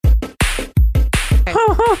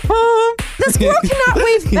The squirrel cannot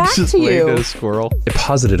wave back Just to waved you. at a squirrel. It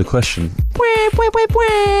posited a question.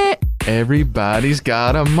 Everybody's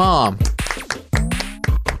got a mom.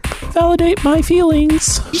 Validate my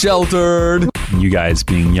feelings. Sheltered. You guys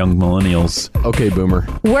being young millennials. Okay, boomer.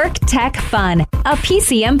 Work Tech Fun, a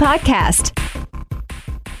PCM podcast.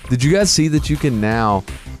 Did you guys see that you can now,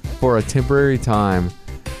 for a temporary time,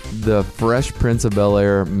 the Fresh Prince of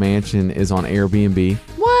Bel-Air mansion is on Airbnb?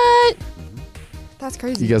 What? That's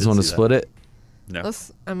crazy. You guys want to see that. split it? No.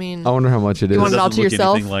 I mean, I wonder how much it is. You want it all Doesn't to look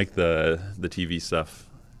yourself? anything like the TV stuff.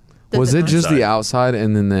 Was it just the Inside. outside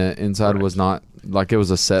and then the inside Correct. was not, like it was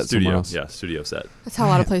a set somewhere Studio. else? Yeah, studio set. that's how a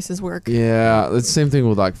lot of places work. Yeah, it's the same thing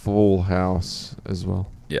with like Full House as well.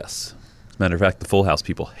 Yes. Matter of fact, the Full House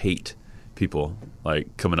people hate people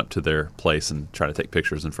like coming up to their place and trying to take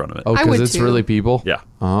pictures in front of it. Oh, I because would it's too. really people? Yeah.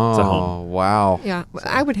 Oh, It's a home. wow. Yeah,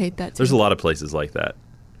 I would hate that too. There's a lot of places like that.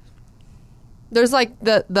 There's like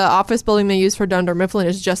the office building they use for Dunder Mifflin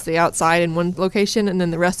is just the outside in one location, and then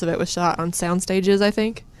the rest of it was shot on sound stages, I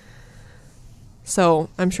think. So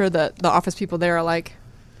I'm sure that the office people there are like,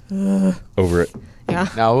 Over it. yeah.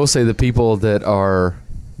 Now, I will say the people that are,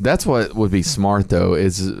 that's what would be smart though,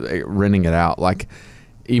 is renting it out. Like,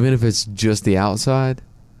 even if it's just the outside,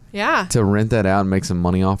 Yeah. to rent that out and make some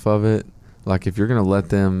money off of it. Like, if you're going to let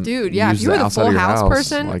them Dude, yeah, use if you were the outside of Full your House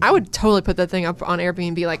person, like, I would totally put that thing up on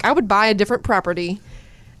Airbnb. Like, I would buy a different property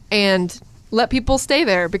and let people stay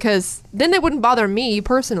there because then it wouldn't bother me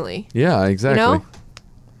personally. Yeah, exactly. You know?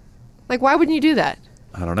 Like, why wouldn't you do that?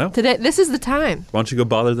 I don't know. Today, this is the time. Why don't you go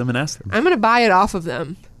bother them and ask them? I'm going to buy it off of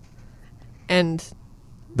them. And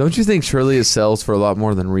Don't you think surely it sells for a lot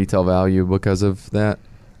more than retail value because of that?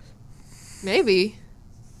 maybe.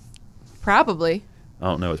 Probably. I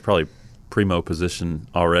don't know. It's probably primo position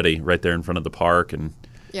already right there in front of the park. And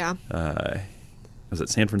Yeah. was it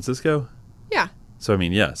San Francisco? Yeah. So, I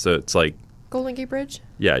mean, yeah. So it's like, Golden Gate Bridge.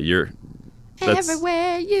 yeah, that's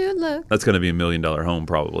Everywhere you look. going to be $1 million home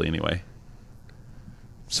probably anyway.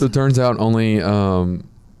 So it turns out only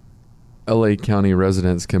LA County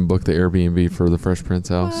residents can book the Airbnb for the Fresh Prince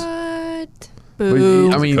house. What? But,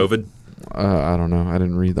 Boo. I mean, COVID? I don't know. I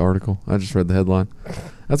didn't read the article. I just read the headline.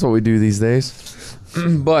 That's what we do these days.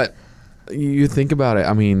 But you think about it.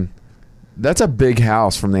 I mean, that's a big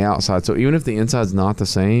house from the outside. So even if the inside's not the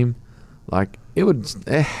same, like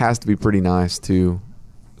it has to be pretty nice to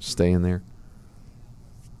stay in there.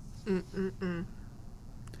 Mm-mm-mm.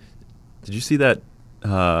 Did you see that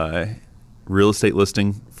real estate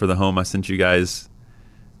listing for the home I sent you guys,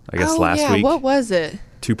 I guess, last week? What was it?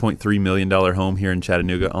 $2.3 million home here in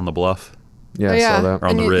Chattanooga on the Bluff. Yeah, Oh, I saw that. Or on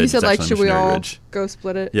And the you ridge. said, It's like, actually on should we Missionary all Ridge. go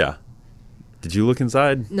split it? Yeah. Did you look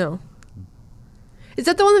inside? No. Is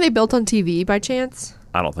that the one that they built on TV by chance?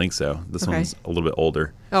 I don't think so. This Okay. one's a little bit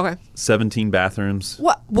older. Okay. 17 bathrooms.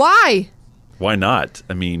 What? Why? Why not?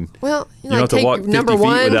 I mean, Well, you don't have to walk 50 number feet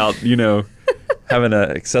one. without, having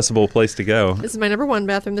an accessible place to go. This is my number one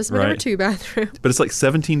bathroom. This is my number Right. two bathroom. But it's like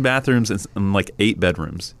 17 bathrooms and like 8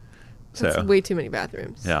 bedrooms. So That's way too many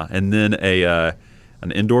bathrooms. yeah, and then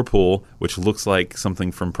an indoor pool, which looks like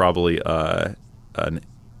something from probably a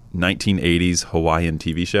 1980s Hawaiian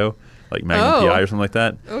TV show, like Magnum Oh. PI or something like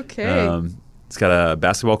that. Okay. It's got a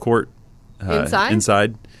basketball court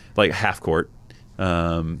Inside? like half court,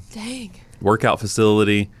 Dang. workout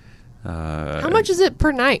facility. How much is it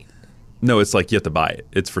per night? No, it's like you have to buy it.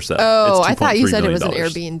 It's for sale. Oh, It's I thought you $2.3 said it was an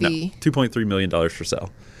million. Airbnb. No, $2.3 million for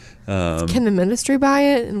sale. Can the ministry buy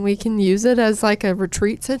it and we can use it as like a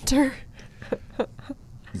retreat center?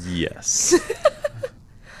 Yes,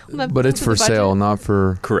 But it's for sale, not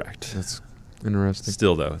for. correct. That's interesting.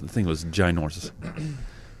 Still though, the thing was ginormous.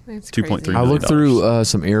 It's 2.3 crazy. I looked through $1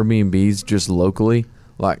 some Airbnbs just locally.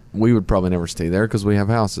 Like, we would probably never stay there because we have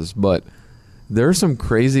houses. But there are some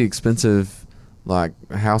crazy expensive, like,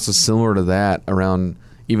 houses similar to that around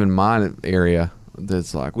even my area.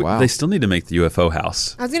 That's like, wow. They still need to make the UFO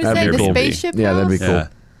house. I was going to That'd say be the cool. spaceship Yeah, that'd be house? cool. Yeah,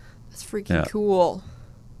 That's freaking Yeah. cool.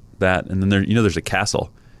 that, and then there's a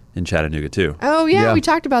castle in Chattanooga too. Oh, yeah, Yeah. we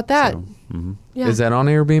talked about that. So, Yeah. Is that on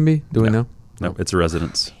Airbnb? Do we know? no, it's a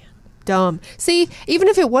residence. Dumb. See, even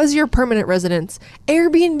if it was your permanent residence,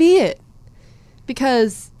 Airbnb it.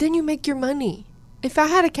 Because then you make your money. If I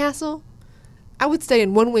had a castle, I would stay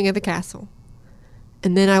in one wing of the castle.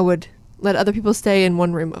 And then I would let other people stay in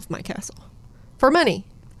one room of my castle. For money.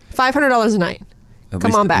 $500 a night.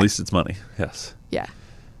 Come on back. At least it's money. Yes. Yeah.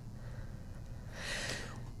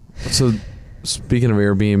 So, speaking of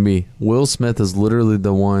Airbnb, Will Smith is literally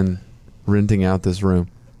the one renting out this room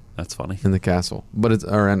That's funny. in the castle. But it's,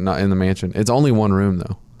 or not in the mansion. It's only one room,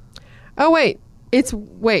 though. Oh, wait. Wait. It's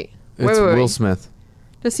wait. Will Smith.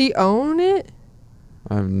 Does he own it?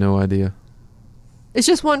 I have no idea. It's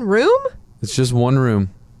just one room? It's just one room.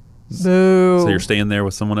 Boo. So you're staying there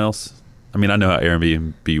with someone else? I mean, I know how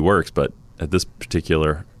Airbnb works, but at this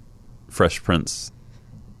particular Fresh Prince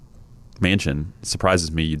mansion, it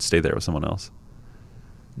surprises me you'd stay there with someone else.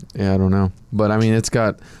 Yeah, I don't know. But I mean, it's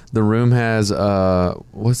got, the room has,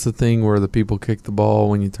 what's the thing where the people kick the ball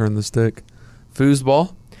when you turn the stick?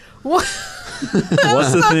 Foosball? What?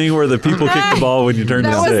 What's the thing where the people kick the ball when you turn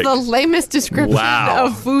That the was stick? the lamest description Wow.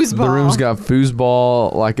 of foosball. The room's got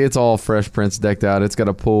foosball. Like, it's all Fresh Prince decked out. It's got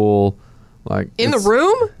a pool. Like in the it's-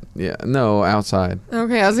 room? Yeah, no, outside.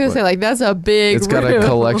 Okay, I was gonna say like that's a big. It's got room. a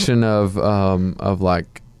collection of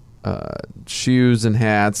like shoes and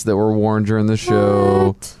hats that were worn during the show.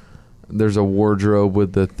 What? There's a wardrobe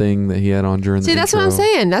with the thing that he had on during See, the that's intro. what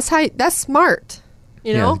I'm saying. That's smart.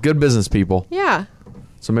 You know? Yeah, good business people. Yeah.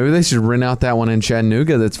 So maybe they should rent out that one in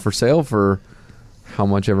Chattanooga that's for sale for how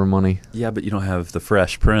much ever money. Yeah, but you don't have the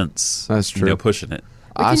Fresh Prince. That's true. You know, pushing it.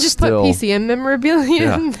 We can just put PCM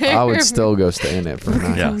memorabilia in there. I would still go stay in it for a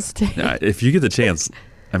night. Yeah. Stay. Yeah, if you get the chance,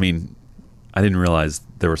 I mean, I didn't realize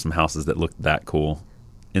there were some houses that looked that cool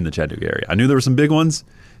in the Chattanooga area. I knew there were some big ones,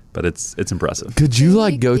 but it's impressive. Could you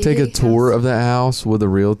like go Big take a tour house. of that house with a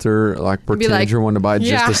realtor, like pretend like, you're one to buy it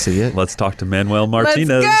yeah. just to see it? Let's talk to Manuel Let's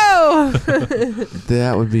Martinez. go.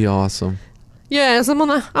 That would be awesome. Yes, I'm on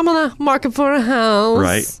the market for a house.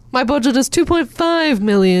 Right. My budget is $2.5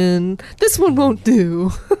 million. This one won't do.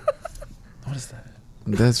 What is that?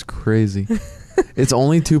 That's crazy. It's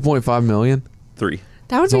only 2.5 million. 3.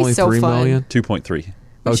 That would It's be only so 3 fun. million. 2.3.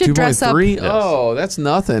 We should dress up. 2.3? Yes. Oh, that's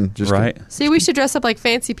nothing. Just Right? See, we should dress up like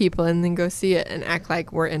fancy people and then go see it and act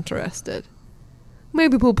like we're interested.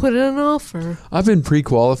 Maybe we'll put in an offer. I've been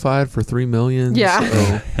pre-qualified for 3 million. Yeah.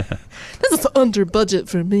 So, This is under budget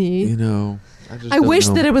for me. you know, just I don't wish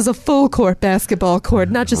know. that it was a full court basketball court,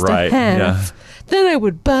 not just Right, a half. Then I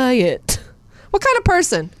would buy it. What kind of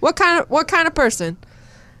person? What kind of person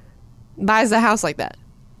buys a house like that?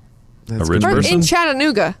 That's A rich gonna be- person? In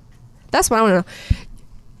Chattanooga. That's what I want to know.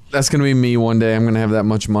 That's gonna be me one day. I'm gonna have that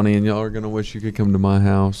much money, and y'all are gonna wish you could come to my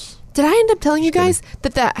house. Did I end up telling you guys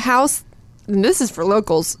that house, and this is for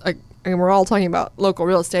locals, and we're all talking about local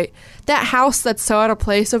real estate, that house that's so out of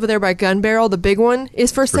place over there by Gun Barrel, the big one,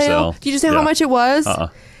 is for sale? sale. Did you just say how Yeah. much it was?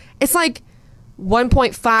 It's like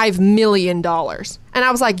 $1.5 million. And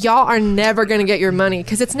I was like, y'all are never going to get your money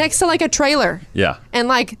because it's next to like a trailer. Yeah. And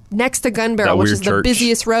like next to Gun Barrel, That which weird is the church,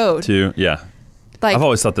 busiest road. Too. Yeah. Like I've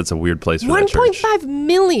always thought that's a weird place for that church. 1.5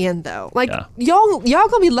 million though. Like Yeah. y'all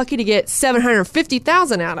gonna be lucky to get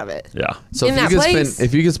 750,000 out of it. Yeah. So In if you that could place? spend,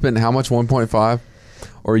 if you could spend how much, 1.5,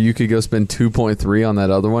 or you could go spend 2.3 on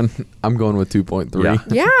that other one. I'm going with 2.3. Yeah.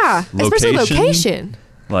 Yeah, especially Location? location.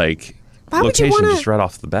 Like, Why would you location wanna- just right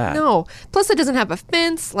off the bat. No, plus it doesn't have a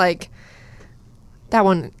fence. Like that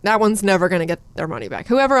one's never gonna get their money back.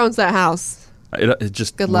 Whoever owns that house, It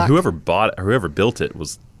just, Good luck. whoever bought it, whoever built it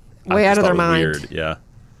was I Way just out of their thought it mind. was Weird. Yeah.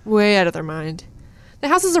 way out of their mind. The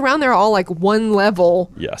houses around there are all like one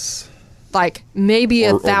level, Yes. like maybe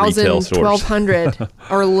Or 1,000, retail stores. 1,200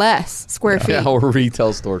 or less square feet. Yeah, or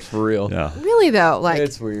retail stores for real. Yeah. Really though, like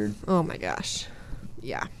It's weird. oh my gosh,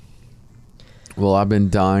 yeah. Well, I've been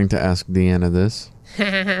dying to ask Deanna this.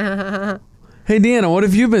 Hey, Deanna, what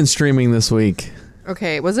have you been streaming this week?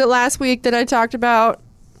 Okay, was it last week that I talked about?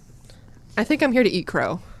 I think I'm here to eat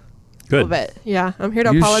crow. A Good. little bit. Yeah, I'm here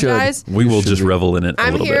to You apologize. We You will should just be. revel in it a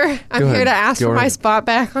I'm little here. bit. I'm Go here ahead. to ask Go for my ahead. spot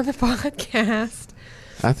back on the podcast.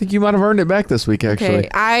 I think you might have earned it back this week, actually. Okay,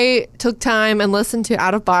 I took time and listened to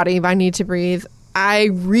Out of Body by Need to Breathe. I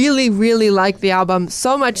really, really like the album,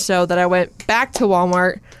 so much so that I went back to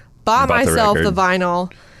Walmart, bought Bought the myself the record.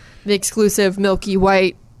 vinyl, the exclusive Milky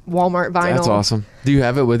White Walmart vinyl. That's awesome. Do you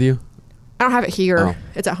have it with you? I don't have it here. Oh.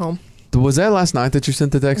 It's at home. Was that last night that you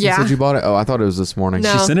sent the text Yeah. and said you bought it? Oh, I thought it was this morning.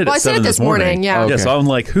 No. She sent it Well, at I sent 7 it this this morning, yeah. Okay. Yeah, so I'm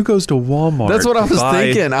like, who goes to Walmart? That's what I to was buy-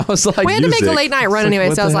 thinking. I was like, We had to make a music. late night run It's like, anyway,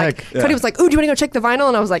 what so I was the like, heck? Cody was like, "Ooh, do you want to go check the vinyl?"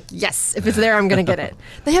 And I was like, "Yes, if it's there, I'm gonna get it."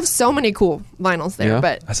 They have so many cool vinyls there, Yeah.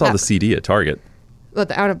 but I saw the CD at Target. What,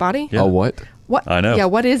 the Out of Body? Yeah. Oh, what? What? I know. Yeah,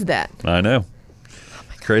 what is that? I know.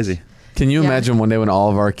 Crazy. Can you Yeah. imagine one day when all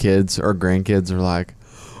of our kids or grandkids are like,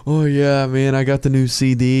 "Oh yeah, man, I got the new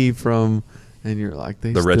CD from," and you're like,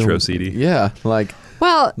 "They The still- retro CD. Yeah, like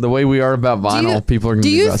Well, the way we are about vinyl, people are going to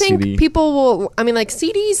do be you about think CD. people will? I mean, like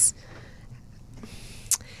CDs.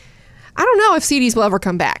 I don't know if CDs will ever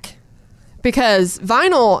come back because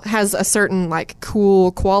vinyl has a certain like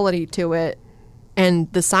cool quality to it,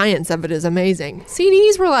 and the science of it is amazing.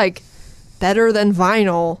 CDs were like better than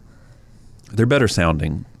vinyl, They're better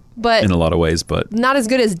sounding but in a lot of ways, but not as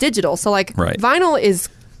good as digital. So like Right. vinyl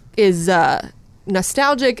is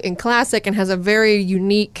nostalgic and classic and has a very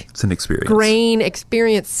unique It's an experience. grain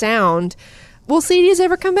experience sound. Will CDs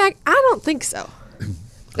ever come back? I don't think so.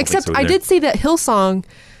 Except so I either. did see that Hillsong,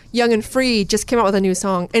 Young and Free, just came out with a new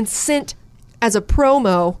song and sent as a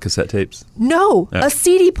promo, Cassette tapes. a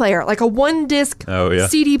CD player, like a one disc Oh, yeah.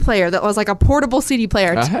 CD player that was like a portable CD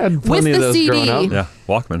player I had with plenty the of those CD growing up. Yeah,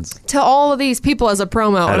 Walkmans. to all of these people as a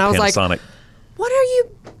promo. Had And a I was like, Panasonic.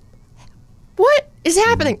 what is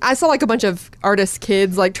happening? I saw like a bunch of artist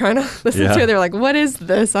kids like trying to listen Yeah. to it. They're like, what is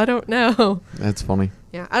this? I don't know. That's funny.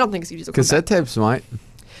 Yeah, I don't think CDs will come Cassette back. tapes might.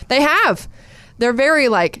 They have. They're very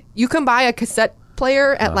like, you can buy a cassette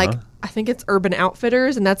player at like, I think it's Urban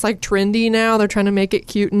Outfitters, and that's like trendy now. They're trying to make it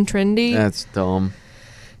cute and trendy. That's dumb.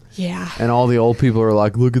 Yeah. And all the old people are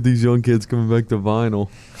like, look at these young kids coming back to vinyl.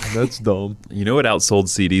 That's dumb. You know what outsold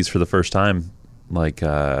CDs for the first time? Like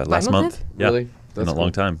last Vinyl month? did? Yeah. Really? In That's a long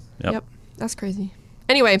cool. time. Yep. Yep. That's crazy.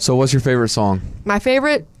 Anyway, So what's your favorite song? my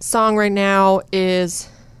favorite song right now is,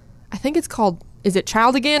 I think it's called, is it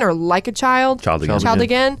Child Again or Like a Child? Child Again. Child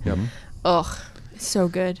Again. Yep. Ugh, it's so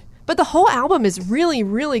good. But the whole album is really,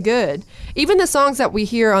 really good. Even the songs that we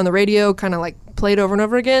hear on the radio, kind of like played over and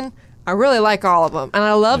over again, I really like all of them. And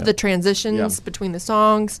I love the transitions Yeah. between the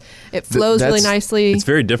songs. It flows really that's- nicely. It's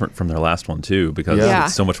very different from their last one too, because Yeah.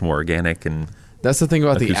 it's so much more organic and That's the thing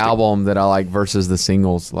about the Acoustic. album that I like versus the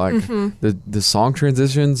singles. Like the song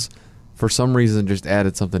transitions, for some reason, just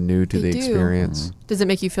added something new to They the do. experience. Does it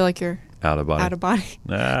make you feel like you're out of body. out of body?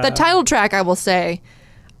 Ah. The title track, I will say,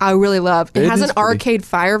 I really love. It It has is an pretty- Arcade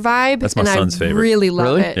Fire vibe. That's my and son's I favorite. really love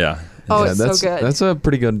Really? it. Yeah. Oh, Yeah, it's that's so good. That's a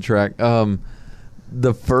pretty good track.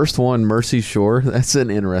 The first one, Mercy Shore, that's an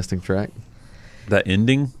interesting track. That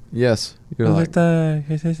ending. Yes, you're like, When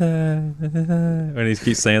he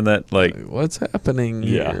keeps saying that, like, what's happening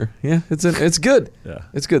Yeah. here? Yeah, it's good. yeah.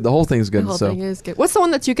 It's good. The whole thing's The good. whole So thing is good. What's the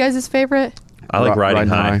one that's you guys' favorite? I like Ri- Riding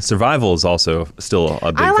Riding High. High. Survival is also still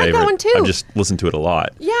a big I like that favorite. one, too. I've just listened to it a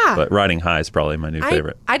lot. Yeah. But Riding High is probably my new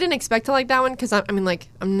favorite. I didn't expect to like that one because I mean, like,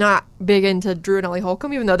 I'm not big into Drew and Ellie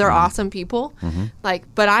Holcomb, even though they're awesome people. Like,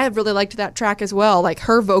 but I have really liked that track as well. Like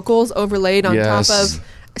her vocals overlaid on Yes. top of,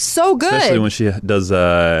 so good. Especially when she does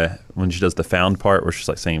the found part where she's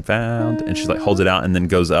like saying found and she's like holds it out and then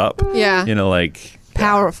goes up. Yeah. You know, like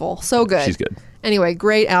Powerful, so good. she's good. Anyway,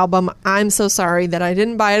 great album. I'm so sorry that I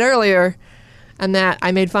didn't buy it earlier, and that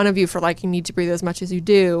I made fun of you for liking Need to Breathe as much as you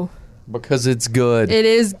do. because it's good. It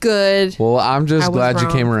is good. Well, I'm I just was glad you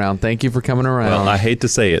wrong. came around. Thank you for coming around. Well, I hate to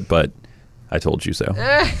say it, but I told you so.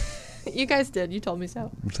 You guys did. You told me so.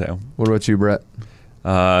 So, What about you, Brett?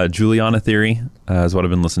 Juliana Theory is what I've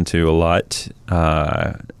been listening to a lot.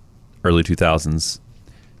 Early 2000s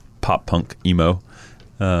pop punk emo.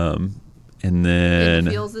 And In then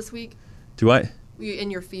your feels this week? do I? Were you in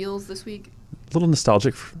your feels this week? A little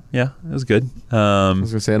nostalgic. Yeah, it was good. I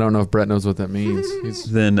was gonna say I don't know if Brett knows what that means. He's,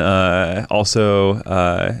 Then also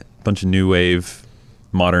a bunch of new wave,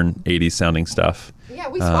 modern 80s sounding stuff. Yeah,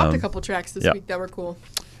 we swapped a couple tracks this yeah. week that were cool.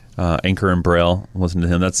 Anchor and Braille, listen to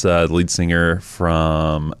him. That's the lead singer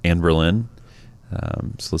from Anne Berlin.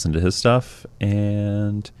 Just listen to his stuff.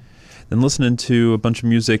 And then listening to a bunch of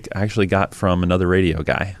music I actually got from another radio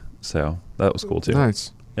guy. So that was cool too.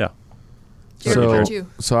 nice. Yeah. Jared, So, what about you?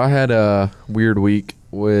 so I had a weird week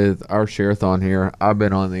with our share-a-thon here. I've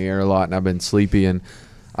been on the air a lot and I've been sleepy, and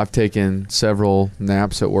I've taken several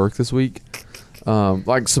naps at work this week.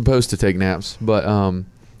 Like supposed to take naps, but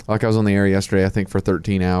like I was on the air yesterday, I think for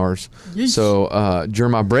 13 hours. So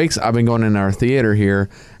during my breaks, I've been going in our theater here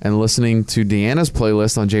and listening to Deanna's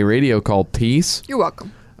playlist on J Radio called Peace. You're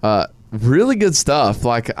welcome. Really good stuff.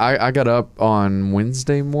 Like I got up on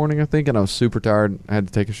Wednesday morning, I think, and I was super tired. I had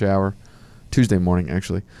to take a shower. Tuesday morning,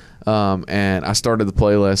 actually. And I started the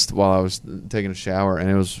playlist while I was taking a shower, and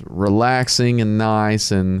it was relaxing and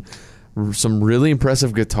nice, and some really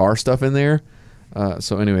impressive guitar stuff in there.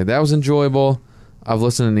 So anyway, that was enjoyable. I've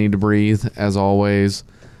listened to Need to Breathe, as always.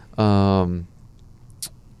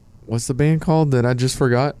 What's the band called that I just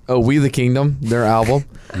forgot? Oh, We the Kingdom, their album.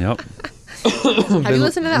 Yep. Have you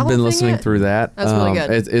listened to that whole Been thing listening yet? through that. That's really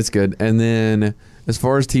good. It's good. And then as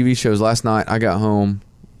far as TV shows, last night I got home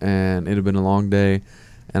and it had been a long day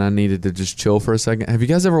and I needed to just chill for a second. Have you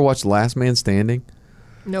guys ever watched Last Man Standing?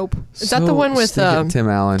 Nope. Is that the one with Tim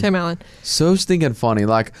Allen? Tim Allen? So stinking funny.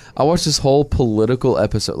 Like I watched this whole political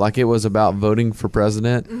episode. Like it was about voting for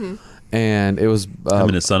president. Mm-hmm. And it was Him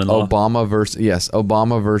and his son-in-law? Obama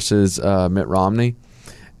versus Mitt Romney.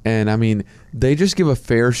 And I mean, they just give a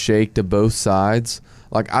fair shake to both sides.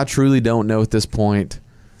 Like I truly don't know at this point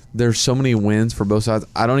there's so many wins for both sides.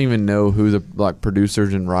 I don't even know who the like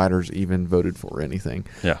producers and writers even voted for anything.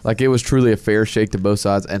 Yeah. Like it was truly a fair shake to both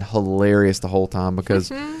sides and hilarious the whole time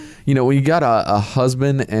because you know when you got a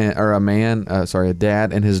husband or a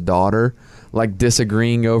dad and his daughter like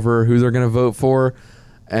disagreeing over who they're going to vote for,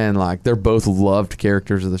 and like they're both loved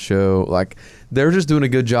characters of the show. Like they're just doing a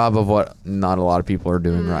good job of what not a lot of people are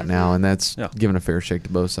doing right now, and that's giving a fair shake to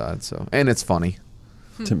both sides. So, and it's funny.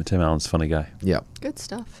 Tim Allen's a funny guy. Yep. Good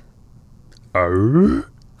stuff. Yep.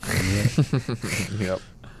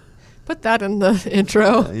 Put that in the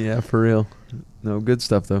intro. Yeah, for real. No, good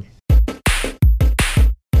stuff though.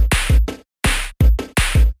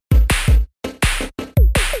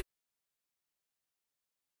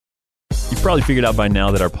 You've probably figured out by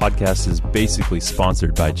now that our podcast is basically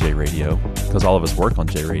sponsored by J Radio because all of us work on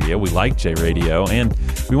J Radio. We like J Radio, and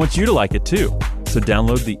we want you to like it too. So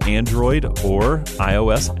download the Android or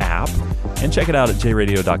iOS app and check it out at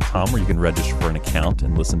jradio.com where you can register for an account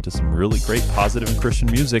and listen to some really great positive and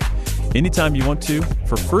Christian music anytime you want to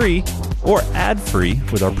for free or ad-free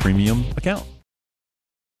with our premium account.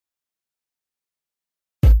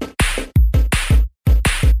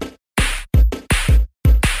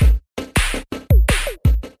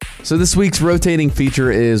 So this week's rotating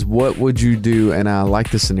feature is what would you do? And I like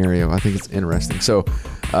this scenario. I think it's interesting. So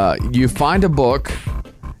you find a book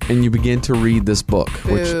and you begin to read this book,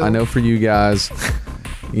 which I know for you guys,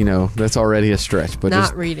 you know, that's already a stretch. But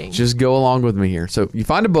Not reading. Just go along with me here. So you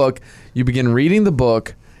find a book, you begin reading the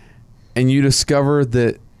book, and you discover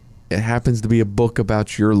that it happens to be a book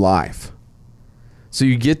about your life. So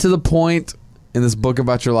you get to the point in this book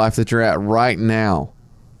about your life that you're at right now.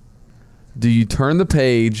 Do you turn the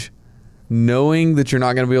page knowing that you're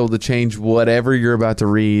not going to be able to change whatever you're about to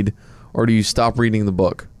read, or do you stop reading the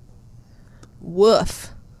book?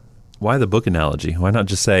 Woof. Why the book analogy? Why not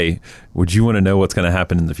just say, would you want to know what's going to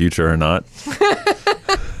happen in the future or not?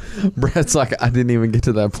 Brett's like, I didn't even get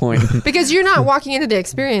to that point. Because you're not walking into the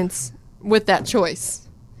experience with that choice.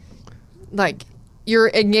 Like, you're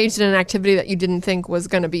engaged in an activity that you didn't think was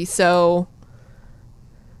going to be so...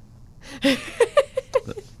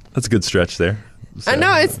 That's a good stretch there. So. I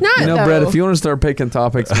know, it's not, You know, though. Brett, if you want to start picking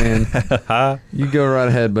topics, man, you go right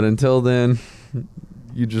ahead. But until then,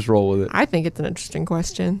 you just roll with it. I think it's an interesting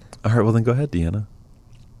question. All right, well then go ahead, Deanna.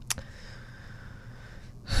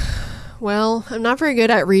 Well, I'm not very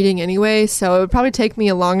good at reading anyway, so it would probably take me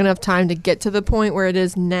a long enough time to get to the point where it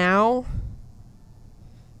is now.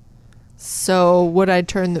 So would I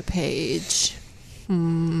turn the page?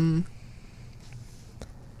 I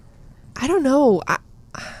don't know.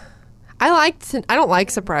 I don't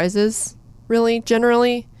like surprises, really,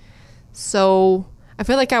 generally. So I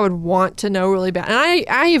feel like I would want to know really bad. And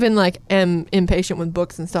I even like am impatient with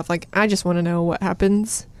books and stuff. Like I just want to know what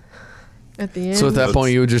happens at the end. So at that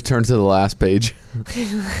point, you would just turn to the last page.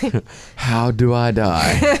 How do I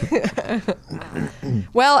die?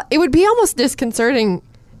 Well, it would be almost disconcerting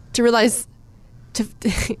to realize,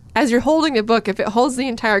 as you're holding the book, if it holds the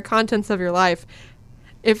entire contents of your life,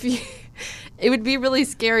 it would be really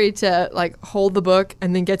scary to like hold the book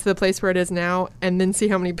and then get to the place where it is now and then see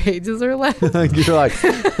how many pages are left. You're like,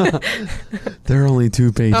 there are only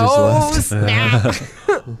 2 pages left. Snap.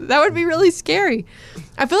 That would be really scary.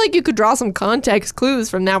 I feel like you could draw some context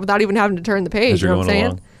clues from that without even having to turn the page. As You you're know what I'm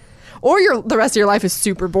going saying? along. Or the rest of your life is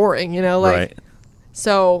super boring, you know? Like, Right.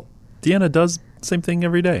 So, Deanna does the same thing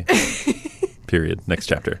every day. Period. Next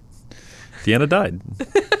chapter. Deanna died.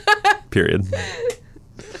 Period.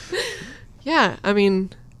 yeah, I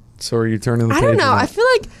mean, So are you turning the page? I don't know. or not? I feel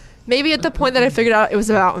like maybe at the point that I figured out it was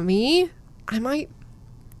about me, I might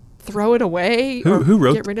throw it away or Who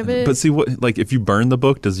wrote? get rid of it. But see, what like if you burn the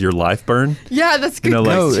book, does your life burn? Yeah, that's good. You know,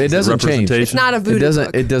 like No, it doesn't change. representation? It's not a voodoo It doesn't.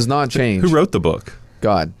 book. It does not change. Who wrote the book?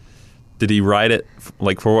 God, Did he write it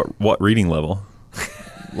like for what reading level?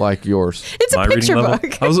 like yours. It's a My picture reading level.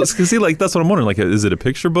 book. I was because see, like that's what I'm wondering. Like, is it a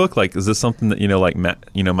picture book? Like, is this something that like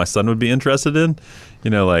my son would be interested in?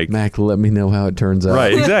 Like Mac, let me know how it turns out.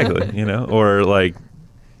 right, exactly. Or like,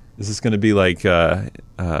 is this going to be like an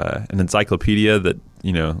encyclopedia that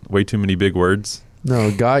way too many big words?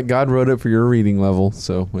 No, God wrote it for your reading level,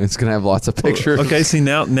 so it's gonna have lots of pictures. Okay, see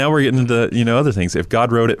now we're getting into other things. If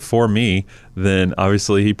God wrote it for me, then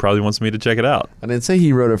obviously He probably wants me to check it out. I didn't say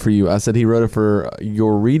He wrote it for you. I said He wrote it for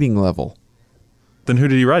your reading level. Then who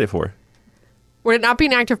did He write it for? Would it not be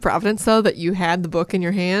an act of providence, though, that you had the book in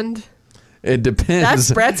your hand? It depends.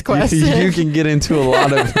 That's Brett's question. You can get into a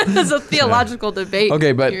lot of. It's a theological debate.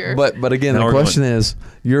 Okay, but here. but again, Now the we're question is,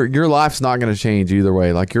 your life's not going to change either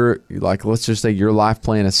way. Like let's just say your life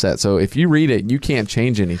plan is set. So if you read it, you can't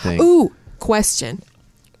change anything. Ooh, question.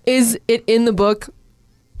 Is it in the book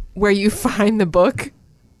where you find the book.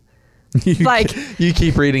 Like- you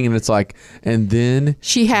keep reading and it's like, and then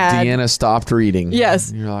She had Deanna stopped reading.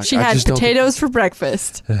 Yes. And you're like, she I had just don't- potatoes for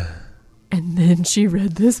breakfast. And then she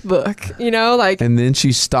read this book. You know, like And then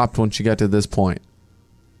she stopped when she got to this point.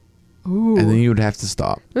 ooh. And then you would have to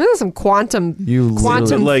stop. There's some quantum You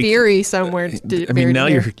quantum literally- Like- theory somewhere. I mean, now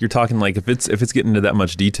you're talking like if it's getting into that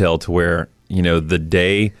much detail to where the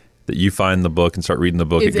day that you find the book and start reading the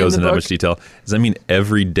book, Is it goes in the into that book. much detail. Does that mean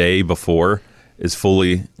every day before is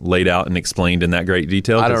fully laid out and explained in that great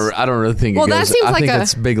detail? I don't really think Well, it that goes. seems I like think a-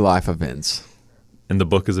 it's big life events. And the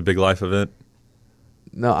book is a big life event.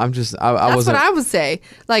 No, I'm just I That's wasn't what I would say.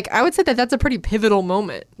 Like I would say that that's a pretty pivotal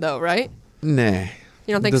moment, though, right? nah.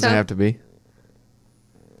 You don't think it doesn't so? have to be.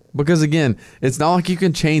 Because again, it's not like you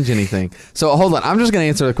can change anything. So hold on, I'm just gonna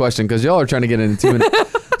answer the question because y'all are trying to get into 2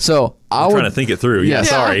 minutes. So I I'm would trying to think it through. Yeah. Yeah,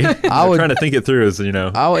 sorry. I I'm would- trying to think it through as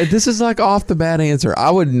this is like off the bat answer. I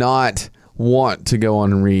would not want to go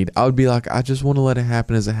on and read. I would be like, I just want to let it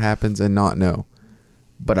happen as it happens and not know.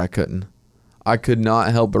 But I couldn't. I could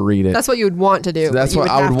not help but read it. That's what you would want to do. So that's You what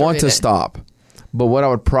I have would want read to it. stop. But what I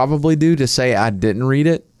would probably do to say I didn't read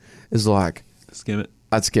it is like, skim it.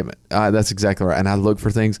 I'd skim it. That's exactly right. And I'd look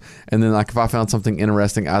for things. And then, like, if I found something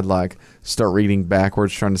interesting, I'd, like, start reading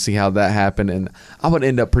backwards, trying to see how that happened. And I would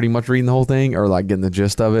end up pretty much reading the whole thing or, like, getting the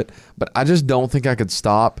gist of it. But I just don't think I could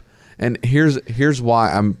stop. And here's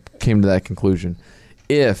why I came to that conclusion.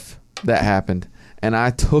 If that happened and I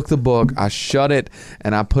took the book, I shut it,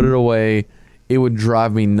 and I put it away, it would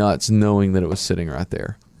drive me nuts knowing that it was sitting right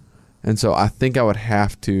there. And so I think I would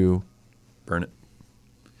have to... Burn it.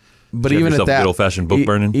 But You have even at yourself a that, good old-fashioned book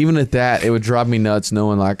burning? Even at that, it would drive me nuts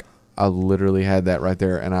knowing like I literally had that right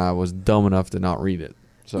there, and I was dumb enough to not read it.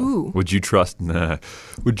 So Ooh. Would you trust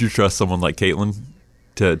someone like Caitlin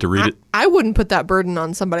to read it? I wouldn't put that burden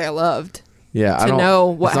on somebody I loved. yeah, I To don't know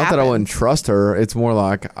what It's not that I happened. wouldn't trust her. It's more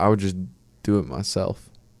like I would just do it myself.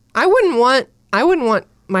 I wouldn't want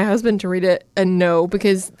my husband to read it and know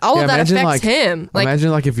because all of that affects him. Like,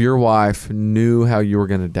 imagine like if your wife knew how you were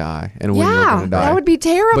gonna die and when you were yeah, gonna die, that would be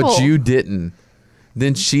terrible. but you didn't.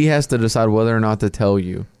 Then she has to decide whether or not to tell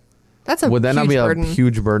you. That's a Would that huge not be burden. a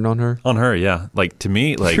huge burden on her? On her, yeah. Like to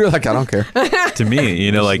me, like You're like, I don't care. to me,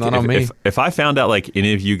 like not on me. if I found out like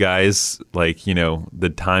any of you guys like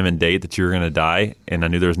the time and date that you were gonna die, and I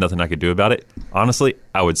knew there was nothing I could do about it, honestly,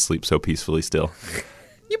 I would sleep so peacefully still.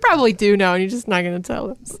 You probably do know, and you're just not going to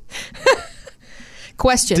tell us.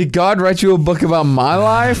 Question. Did God write you a book about my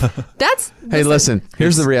life? That's Hey, listen.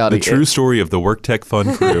 Here's the reality. The true story of the Work Tech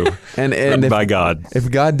Fun crew, and written if, by God. if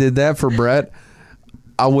God did that for Brett,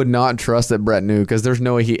 I would not trust that Brett knew because there's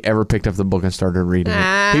no way he ever picked up the book and started reading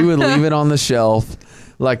Ah. it. He would leave it on the shelf.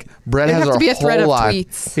 Like Brett It'd has have our to be a thread whole of life.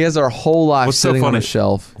 tweets. He has our whole life What's so sitting on funny- a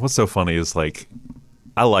shelf. What's so funny is like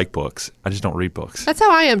I like books. I just don't read books. That's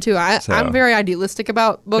how I am too. So- I'm very idealistic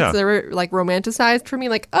about books Yeah. that are like romanticized for me.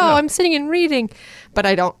 Like, oh, Yeah. I'm sitting and reading, but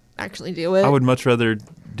I don't actually do it. I would much rather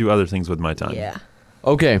do other things with my time. Yeah.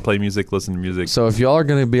 Okay. Play music, listen to music. So if y'all are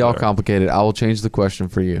going to be all Alright. complicated, I will change the question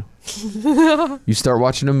for you. You start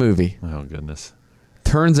watching a movie. Oh goodness.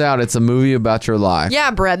 Turns out it's a movie about your life.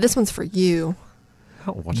 Yeah, Brad, this one's for you. I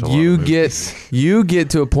don't watch a lot You of movies. get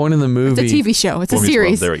to a point in the movie. It's a TV show. It's Boy a Meets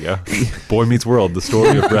series. World. There we go. Boy Meets World, the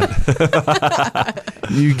story of Brett.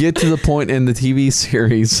 You get to the point in the TV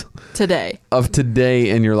series Today. of today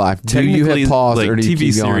in your life. Do you Technically, hit pause like or do you TV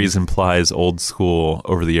keep going? series implies old school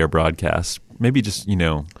over the air broadcast. Maybe just You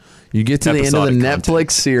get to the end of the episodic Netflix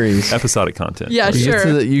content. series. episodic content. Yeah, You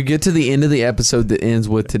sure. you get to the end of the episode that ends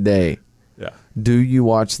with today. Yeah. Do you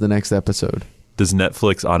watch the next episode? Does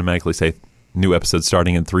Netflix automatically say new episode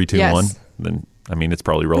starting in 3, 2, Yes. 1? Then I mean it's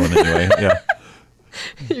probably rolling anyway. Yeah.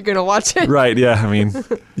 You're going to watch it? Right. Yeah. I mean.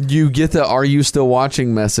 You get the "Are you still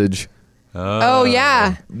watching?" message. Oh,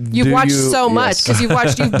 yeah. You've Do watched you- so much yes.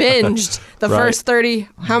 because you've binged the Right. first 30,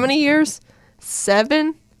 how many years?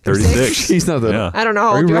 7? 36. He's not that. Yeah. I don't know how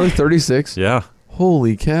Are old you you really are. 36? Yeah.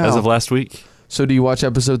 Holy cow! As of last week. So do you watch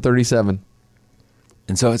episode 37?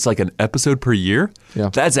 And so it's like an episode per year. Yeah.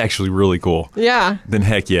 That's actually really cool. Yeah. Then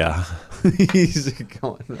heck yeah. He's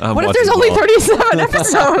going. I'm What if watching there's them only all. 37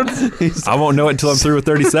 episodes? I won't know it until I'm through with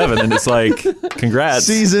 37, and it's like, congrats.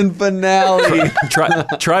 Season finale.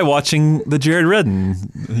 Try watching the Jared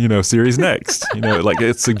Redden, series next. Like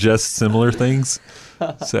it suggests similar things.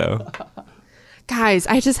 So Guys,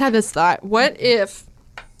 I just had this thought. What if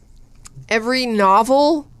every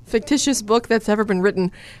novel, fictitious book that's ever been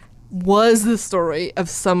written was the story of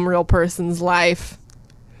some real person's life?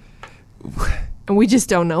 And we just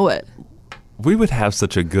don't know it. we would have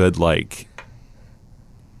such a good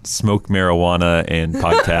smoke marijuana and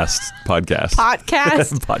podcast. Podcast?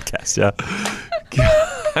 Podcast, yeah.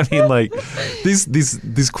 I mean, like,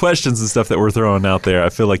 these questions and stuff that we're throwing out there, I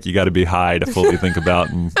feel like you got to be high to fully think about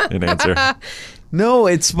and answer. No,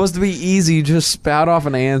 it's supposed to be easy. You just spout off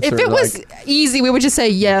an answer. If it was easy, we would just say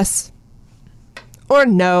yes or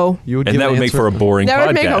no. You would And give that an would make answer- for a boring That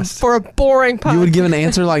would make for a boring podcast. You would give an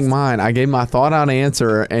answer like mine. I gave my thought out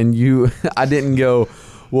answer, and I didn't go,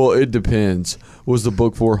 well, it depends. Was the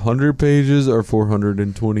book 400 pages or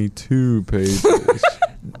 422 pages?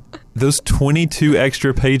 Those 22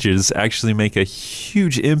 extra pages actually make a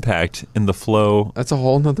huge impact in the flow. That's a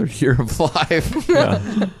whole nother year of life.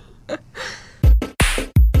 Yeah.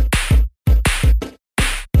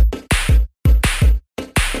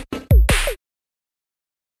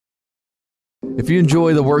 If you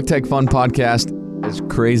enjoy the Work Tech Fun podcast, as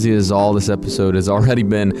crazy as all this episode has already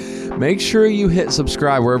been, make sure you hit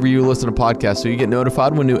subscribe wherever you listen to podcasts so you get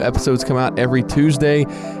notified when new episodes come out every Tuesday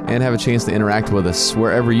and have a chance to interact with us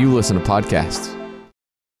wherever you listen to podcasts.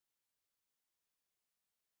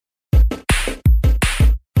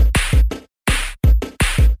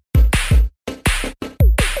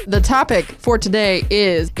 The topic for today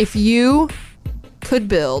is if you could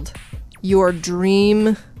build your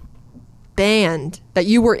dream band that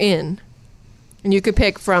you were in, and you could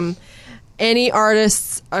pick from any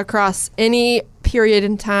artists across any period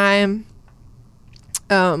in time,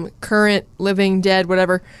 current, living, dead,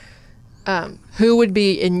 whatever, who would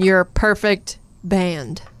be in your perfect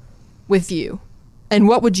band with you? And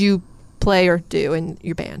what would you play or do in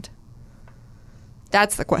your band?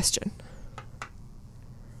 That's the question.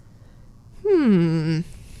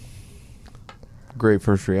 Great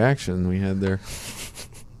first reaction we had there.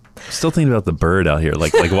 Still thinking about the bird out here.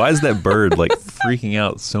 Like why is that bird like freaking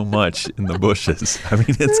out so much in the bushes? I mean,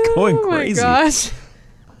 it's going crazy. Oh my gosh.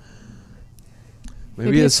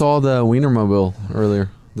 Maybe it saw the Wienermobile earlier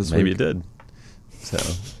this Maybe week. it did. So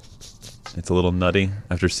it's a little nutty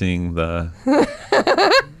after seeing the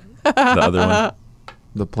other one.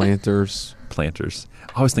 The planters. Planters.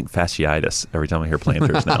 I always think fasciitis every time I hear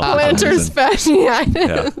planters now. Planters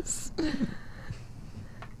fasciitis. Yeah.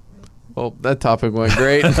 Well, that topic went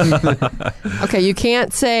great. Okay, you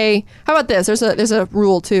can't say. How about this? There's a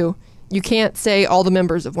rule too. You can't say all the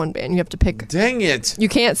members of one band. You have to pick. Dang it. You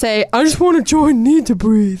can't say I just want to join Need to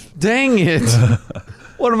Breathe. Dang it.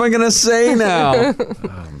 What am I going to say now?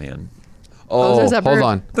 Oh man. Oh, there's that hold bird.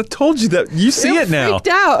 on. I told you that. You see it now. Freaked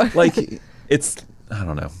out. Like it's. I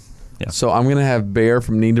don't know. Yeah. So I'm going to have Bear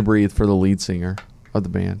from Need to Breathe for the lead singer of the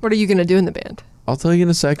band. What are you gonna do in the band? I'll tell you in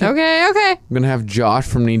a second. Okay. I'm going to have Josh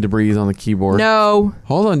from Need to Breathe on the keyboard. No.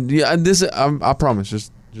 Hold on. Yeah, I promise.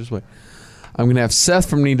 Just wait. I'm going to have Seth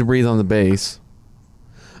from Need to Breathe on the bass.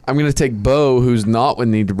 I'm going to take Bo, who's not with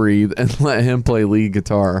Need to Breathe, and let him play lead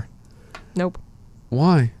guitar. Nope.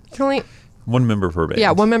 Why? You can only. One member per band.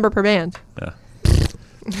 Yeah, one member per band. Yeah.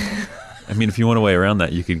 I mean, if you want a way around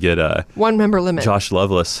that, you could get One member limit. Josh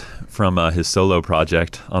Lovelace from his solo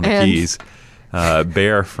project on the And- keys.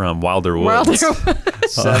 Bear from Wilder Woods.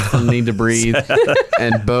 Seth from Need to Breathe,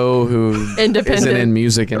 and Bo, who Independent. isn't in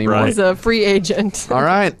music anymore. Right. He's a free agent. All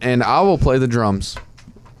right, and I will play the drums.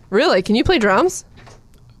 Really? Can you play drums?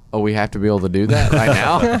 Oh, we have to be able to do that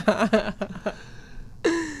right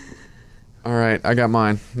now? All right, I got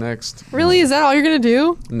mine. Next. Really? Is that all you're gonna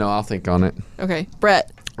do? No, I'll think on it. Okay, Brett.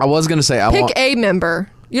 I was going to say I Pick want... a member.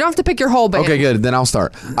 You don't have to pick your whole band. Okay, good. Then I'll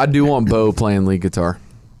start. I do want Bo playing lead guitar.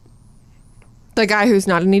 The guy who's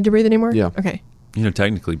not in Need to Breathe anymore? Yeah. Okay. You know,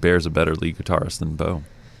 technically, Bear's a better lead guitarist than Bo.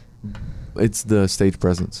 It's the stage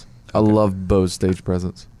presence. I love Bo's stage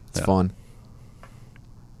presence. It's Yeah. fun.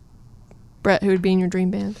 Brett, who would be in your dream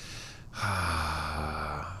band?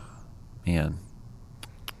 Man.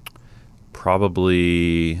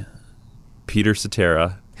 Probably Peter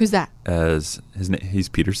Cetera Who's that? as his name. He's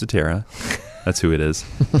Peter Cetera. That's who it is.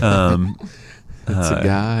 It's a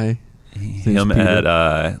guy. Him Peter.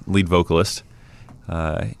 at lead vocalist.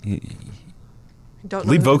 Don't know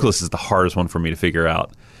Lead who- vocalist is the hardest one for me to figure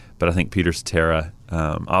out, but I think Peter Cetera.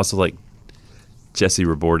 I also like Jesse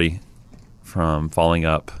Raborti from Falling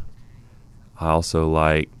Up. I also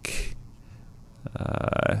like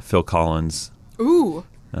Phil Collins. Ooh.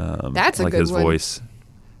 That's a like good his one. voice.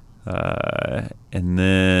 And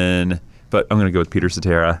then, but I'm gonna go with Peter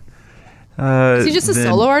Cetera. Is he just a then-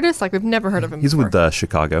 solo artist? Like, we've never heard of him He's before. with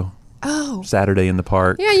Chicago. Oh. Saturday in the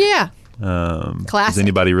Park. Yeah. Does Classic.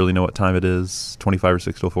 anybody really know what time it is? 25 or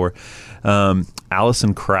 6:04.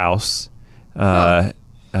 Alison Krauss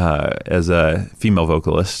as a female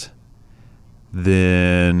vocalist.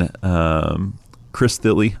 Then Chris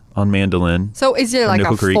Thilly on mandolin. So is there like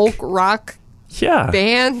Nickel a Creek. folk rock Yeah.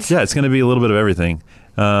 band. Yeah, it's going to be a little bit of everything.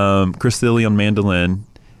 Chris Thile on mandolin.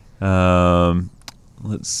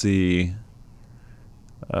 Let's see.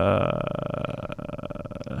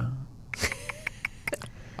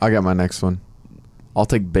 I got my next one. I'll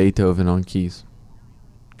take Beethoven on keys.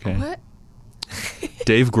 Okay. What?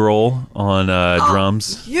 Dave Grohl on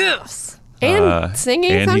drums. Yes. And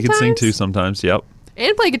singing and sometimes. he can sing too sometimes. Yep.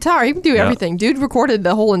 And play guitar. He can do Yeah. everything. Dude recorded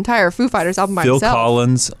the whole entire Foo Fighters album by Phil himself.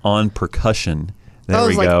 Collins on percussion. There Oh, we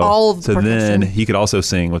it's like go. all of the so then percussion. he could also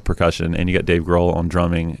sing with percussion, and you got Dave Grohl on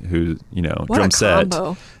drumming, who What drum a set.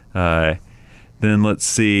 combo. Then let's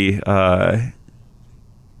see.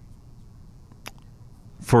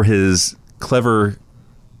 For his clever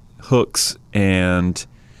hooks and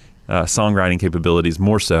songwriting capabilities,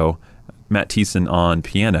 more so, Matt Thiessen on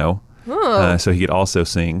piano, Oh, so he could also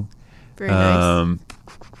sing. very nice.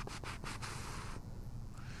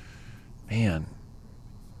 Man,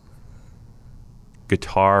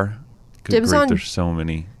 guitar. Good Dibs grief, on- there's so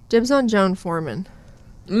many. Dibs on Joan Foreman.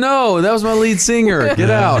 No, that was my lead singer. Get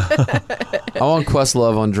out. I want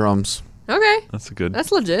Questlove on drums. Okay. That's a good.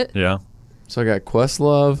 That's legit. Yeah. So I got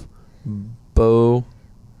Questlove, Bo.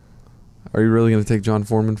 Are you really going to take John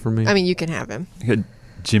Foreman from me? I mean, you can have him. You got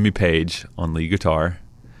Jimmy Page on lead guitar,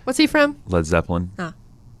 What's he from? Led Zeppelin, Ah.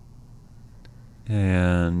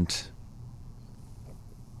 and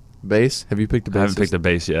Bass? Have you picked a bass? I haven't picked a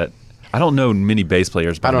bass yet. I don't know many bass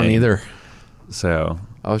players by I don't name, either. So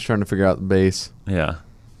I was trying to figure out the bass. yeah.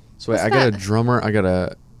 So wait, What's I got a that? drummer. I got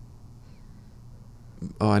a.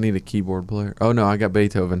 Oh, I need a keyboard player. Oh no, I got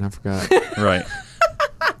Beethoven. I forgot. Right.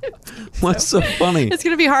 What's so funny? It's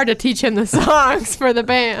going to be hard to teach him the songs for the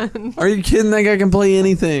band. Are you kidding? That guy can play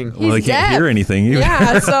anything. Well, they can't deaf. hear anything. Either.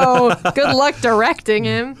 Yeah, so good luck directing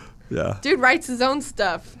him. Yeah. Dude writes his own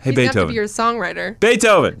stuff. Hey, He's gonna have to Beethoven. be your songwriter.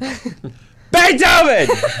 Beethoven. Beethoven.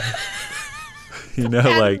 Like And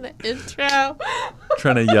the intro.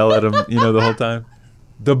 trying to yell at him, the whole time.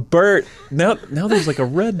 The bird. Now there's like a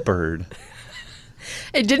red bird.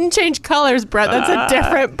 It didn't change colors, Brett. That's a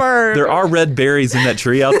different bird. There are red berries in that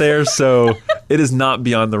tree out there, so it is not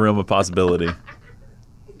beyond the realm of possibility.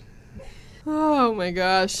 Oh my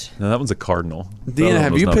gosh. No, that one's a cardinal. That Deanna, one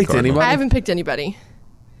have was you not a picked cardinal. anybody? I haven't picked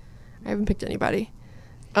anybody.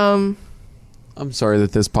 I'm sorry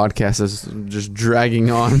that this podcast is just dragging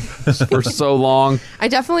on for so long. I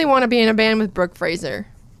definitely want to be in a band with Brooke Fraser.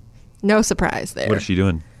 No surprise there. What is she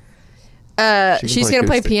doing? She's play going to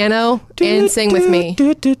play acoustic. piano and sing with me.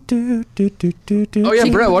 Oh yeah, She-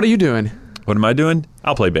 Brett, what are you doing? What am I doing?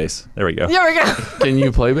 I'll play bass. There we go. There we go. Can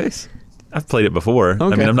you play bass? I've played it before. I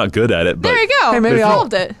Okay. mean, I'm not good at it, but There you go. Hey, maybe I'll-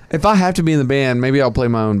 solved it. If I have to be in the band, maybe I'll play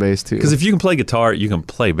my own bass too. because if you can play guitar, you can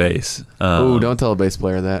play bass. Ooh, don't tell a bass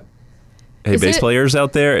player that. Hey, Is bass it- players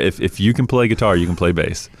out there, if you can play guitar, you can play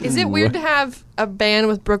bass. Is it weird to have a band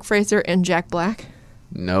with Brooke Fraser and Jack Black?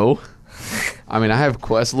 No. I mean, I have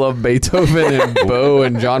Questlove, Beethoven, and Bo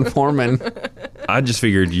and John Foreman. I just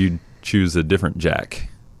figured you'd choose a different Jack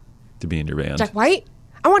to be in your band. Jack White?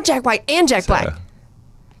 I want Jack White and Jack Black. So,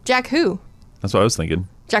 Jack who? that's what I was thinking.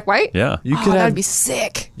 Jack White? Yeah. You Oh, could that'd have. be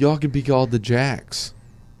sick. Y'all could be called the Jacks.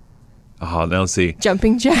 Oh, now let's see.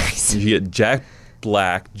 Jumping Jacks. You get Jack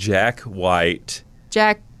Black, Jack White,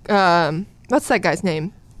 Jack, what's that guy's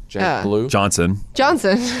name? Jack Blue. Johnson,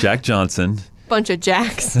 Johnson. Jack Johnson, Bunch of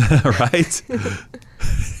Jacks. right?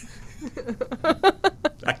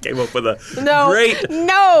 I came up with a No. great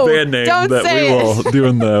No. band name Don't that say we it. will do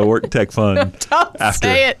in the Work Tech Fun Don't after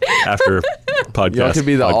say it. after podcast. Y'all could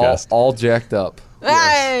be the podcast. all jacked up.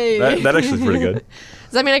 Hey. That actually is pretty good.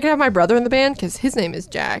 Does that mean I can have my brother in the band? Because his name is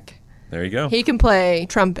Jack. There you go. He can play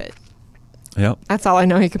trumpet. Yep. That's all I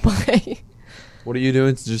know he can play. What are you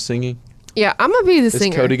doing? Just singing? Yeah, I'm going to be the Is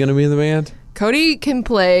singer. Cody going to be in the band? Cody can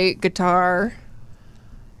play guitar.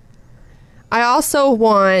 I also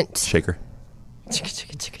want... Shaker.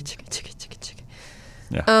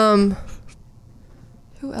 Yeah.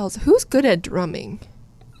 Who else? Who's good at drumming?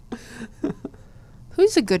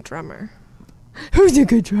 Who's a good drummer? Who's a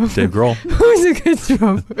good drummer? Dave Grohl. Who's a good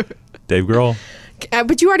drummer? Dave Grohl.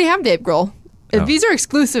 But you already have Dave Grohl. Oh. These are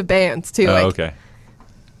exclusive bands too. Oh, like, okay.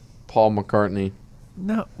 Paul McCartney.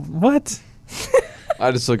 No, what?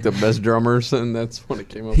 I just looked up best drummers, and that's what it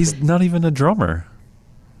came up He's with. not even a drummer.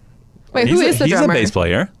 Wait, who is the he's drummer? a bass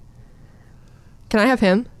player. Can I have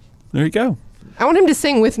him? There you go. I want him to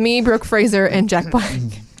sing with me, Brooke Fraser, and Jack Black.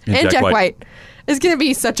 and Jack White. It's going to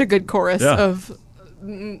be such a good chorus Yeah. of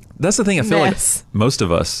That's the thing. I feel mess. like most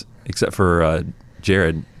of us, except for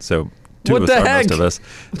Jared, so two What of us the are most heck? of us,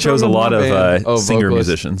 chose a wrong with lot my of band? Oh, singer vocalists.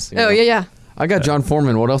 musicians. Yeah. Oh, yeah. I got John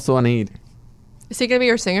Foreman. What else do I need? Is he going to be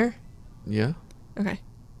your singer? Yeah. Okay.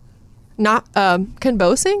 Not Ken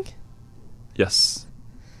Bosing? Yes.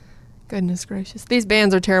 Goodness gracious. These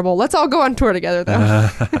bands are terrible. Let's all go on tour together, though.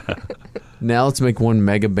 Now let's make one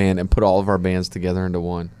mega band and put all of our bands together into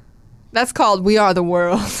one. That's called We Are the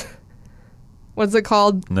World. What's it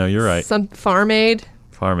called? No, you're right. Some Farm Aid?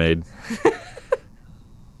 Farm Aid.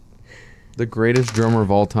 The greatest drummer of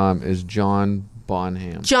all time is John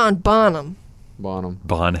Bonham. John Bonham. Bonham.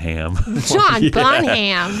 Bonham. John Yeah.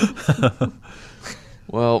 Bonham.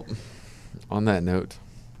 Well, on that note,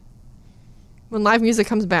 When live music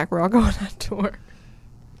comes back, we're all going on tour.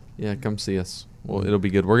 yeah, come see us. Well, it'll be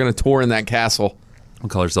good. We're going to tour in that castle. We'll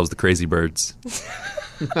call ourselves the Crazy Birds.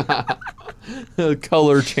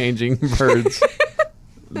 Color changing birds.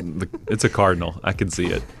 It's a cardinal. I can see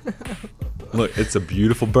it. Look, it's a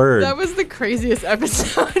beautiful bird. That was the craziest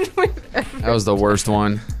episode we've ever. That was the worst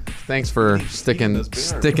one. Thanks for sticking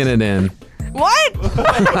it in. What?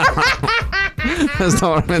 That's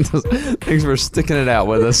not what I meant. Thanks for sticking it out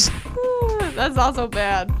with us. That's also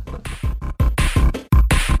bad.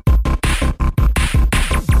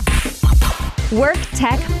 Work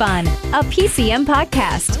Tech Fun, a PCM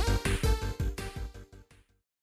podcast.